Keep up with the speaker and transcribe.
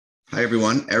Hi,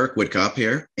 everyone. Eric Whitcop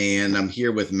here, and I'm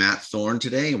here with Matt Thorne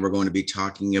today, and we're going to be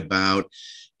talking about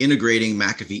integrating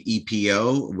McAfee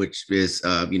EPO, which is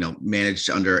managed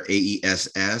under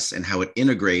AESS, and how it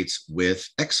integrates with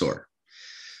XSOAR.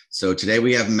 So today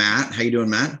we have Matt. How you doing,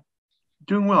 Matt?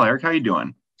 Doing well, Eric. How you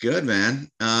doing? Good, man.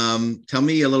 Tell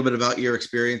me a little bit about your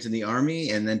experience in the Army,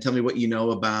 and then tell me what you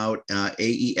know about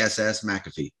AESS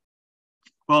McAfee.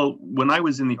 Well, when I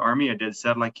was in the Army, I did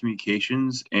satellite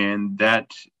communications, and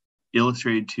that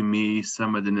illustrated to me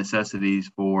some of the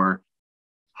necessities for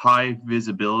high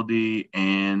visibility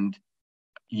and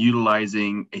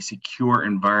utilizing a secure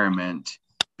environment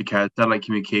because satellite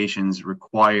communications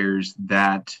requires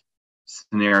that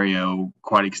scenario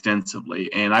quite extensively.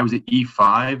 And I was at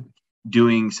E5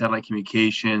 doing satellite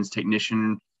communications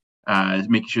technician,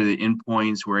 making sure the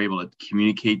endpoints were able to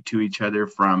communicate to each other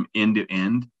from end to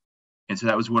end. And so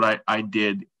that was what I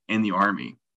did in the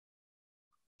Army.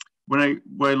 What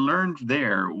I learned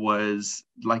there was,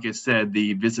 like I said,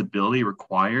 the visibility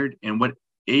required. And what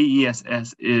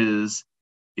AESS is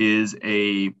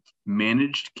a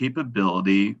managed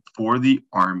capability for the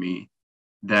Army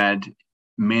that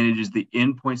manages the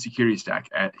endpoint security stack,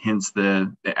 hence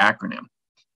the acronym.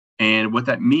 And what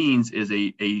that means is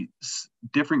a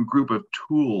different group of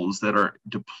tools that are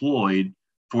deployed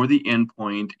for the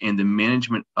endpoint, and the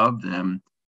management of them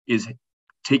is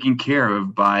taken care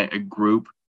of by a group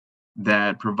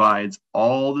that provides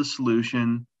all the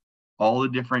solution, all the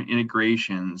different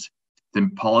integrations, the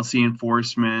policy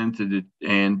enforcement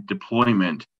and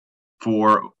deployment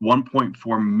for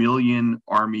 1.4 million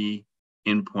Army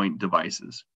endpoint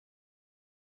devices.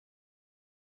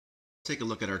 Take a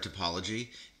look at our topology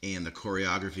and the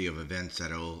choreography of events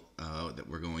that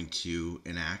we're going to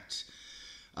enact.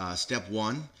 Step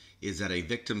one is that a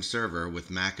victim server with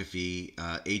McAfee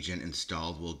agent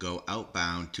installed will go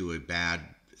outbound to a bad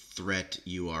threat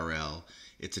URL.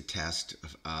 It's a test,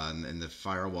 and the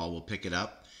firewall will pick it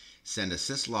up, send a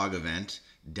syslog event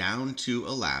down to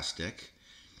Elastic.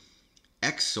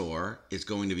 XSOAR is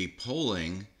going to be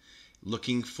polling,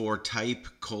 looking for type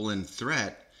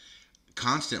 :threat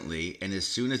constantly, and as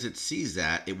soon as it sees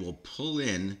that, it will pull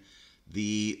in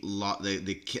the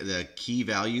key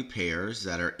value pairs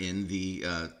that are in the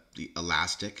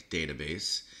Elastic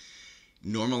database,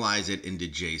 normalize it into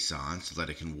JSON so that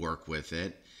it can work with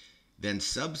it, then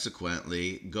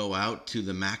subsequently go out to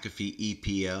the McAfee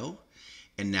EPO,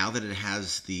 and now that it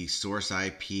has the source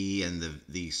IP and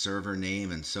the server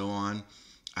name and so on,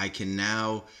 I can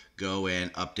now go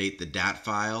and update the DAT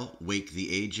file, wake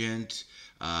the agent,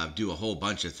 do a whole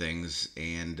bunch of things,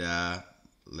 and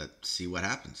let's see what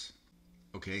happens.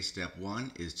 Okay, step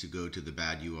one is to go to the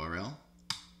bad URL.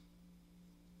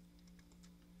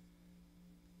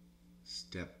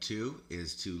 Step two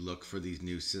is to look for these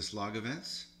new syslog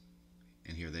events,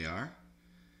 and here they are.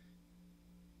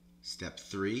 Step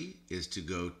three is to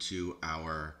go to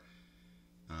our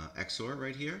XSOAR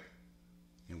right here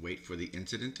and wait for the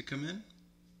incident to come in.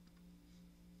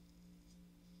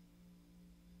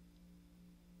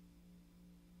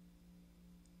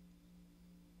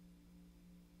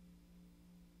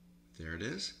 There it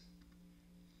is.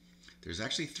 There's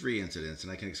actually 3 incidents,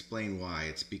 and I can explain why.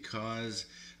 It's because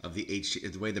of the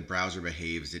way the browser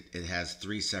behaves. It has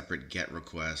 3 separate GET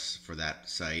requests for that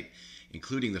site,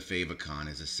 including the favicon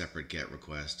is a separate GET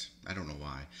request. I don't know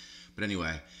why. But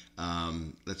anyway,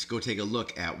 let's go take a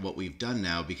look at what we've done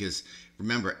now, because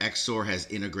remember, XSOAR has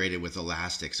integrated with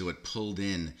Elastic, so it pulled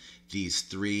in these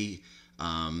 3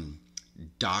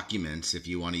 documents, if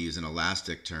you want to use an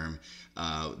Elastic term,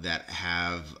 that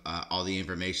have all the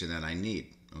information that I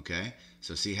need. Okay,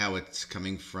 so see how it's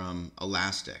coming from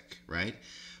Elastic, right?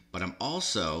 But I'm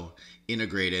also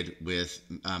integrated with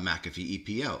McAfee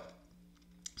EPO.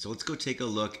 So let's go take a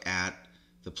look at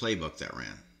the playbook that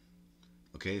ran.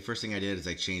 Okay, the first thing I did is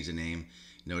I changed the name.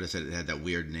 Notice that it had that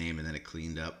weird name, and then it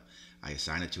cleaned up. I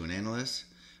assigned it to an analyst.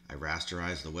 I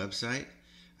rasterized the website.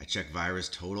 I checked virus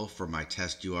total for my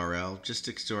test URL, just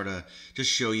to sort of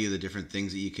just show you the different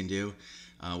things that you can do.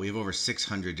 We have over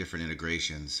 600 different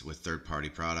integrations with third-party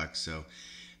products, so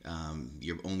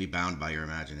you're only bound by your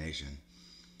imagination.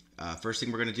 First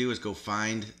thing we're going to do is go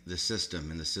find the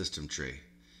system in the system tree.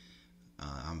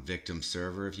 I'm victim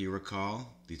server, if you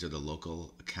recall. These are the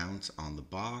local accounts on the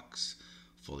box.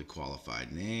 Fully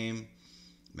qualified name,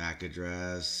 MAC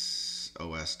address,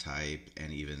 OS type,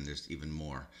 and there's even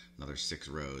more. Another 6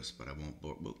 rows, but I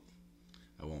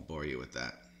won't bore you with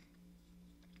that.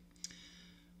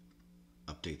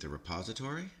 Update the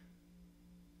repository.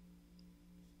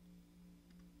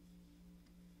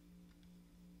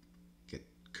 Get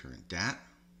current DAT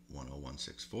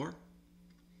 10164.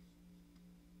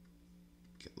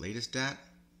 Get latest dat,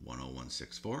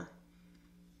 10164.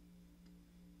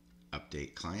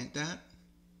 Update client dat,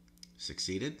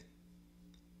 succeeded.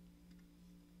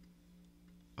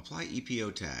 Apply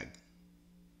EPO tag.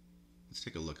 Let's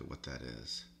take a look at what that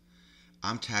is.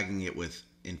 I'm tagging it with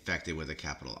infected with a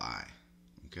capital I,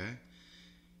 okay?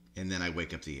 And then I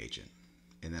wake up the agent.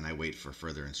 And then I wait for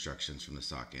further instructions from the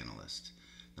SOC analyst.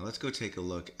 Now let's go take a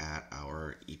look at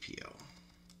our EPO.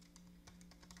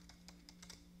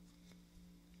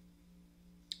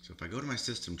 So if I go to my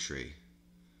system tree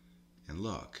and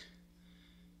look,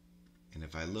 and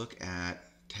if I look at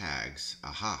tags,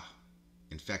 aha,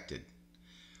 infected,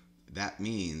 that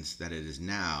means that it is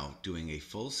now doing a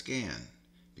full scan,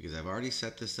 because I've already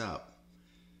set this up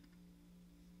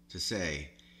to say,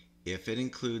 if it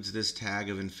includes this tag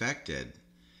of infected,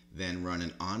 then run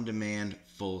an on-demand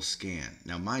full scan.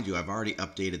 Now, mind you, I've already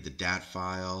updated the DAT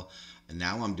file, and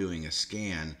now I'm doing a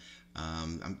scan.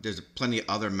 There's plenty of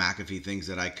other McAfee things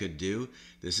that I could do.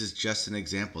 This is just an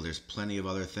example. There's plenty of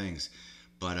other things,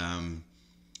 but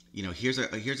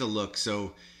here's a look.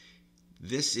 So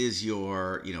this is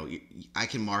your, I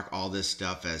can mark all this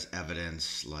stuff as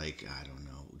evidence. Like, I don't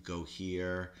know, go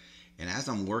here, and as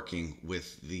I'm working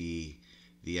with the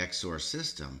XSOAR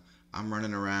system, I'm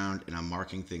running around and I'm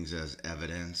marking things as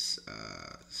evidence,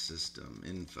 system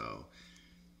info.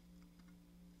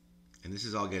 And this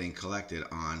is all getting collected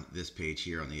on this page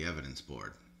here on the evidence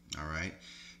board. All right.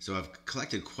 So I've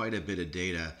collected quite a bit of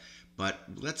data, but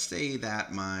let's say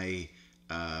that my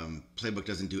playbook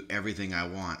doesn't do everything I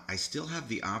want. I still have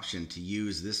the option to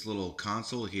use this little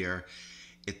console here.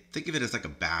 Think of it as like a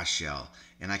bash shell,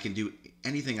 and I can do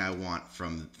anything I want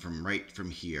from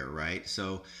here, right?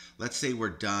 So let's say we're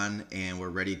done and we're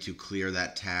ready to clear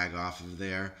that tag off of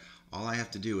there. All I have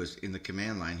to do is in the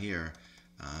command line here,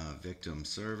 victim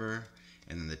server,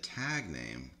 and then the tag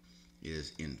name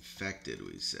is infected,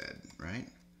 we said, right?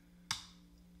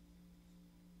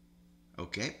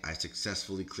 Okay, I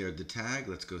successfully cleared the tag.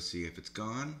 Let's go see if it's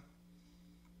gone.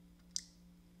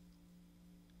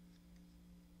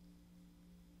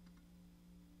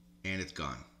 And it's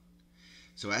gone.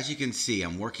 So as you can see,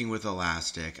 I'm working with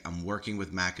Elastic, I'm working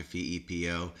with McAfee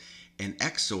EPO, and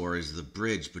XSOAR is the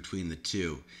bridge between the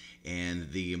two.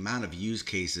 And the amount of use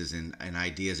cases and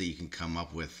ideas that you can come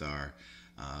up with are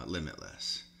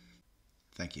limitless.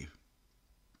 Thank you.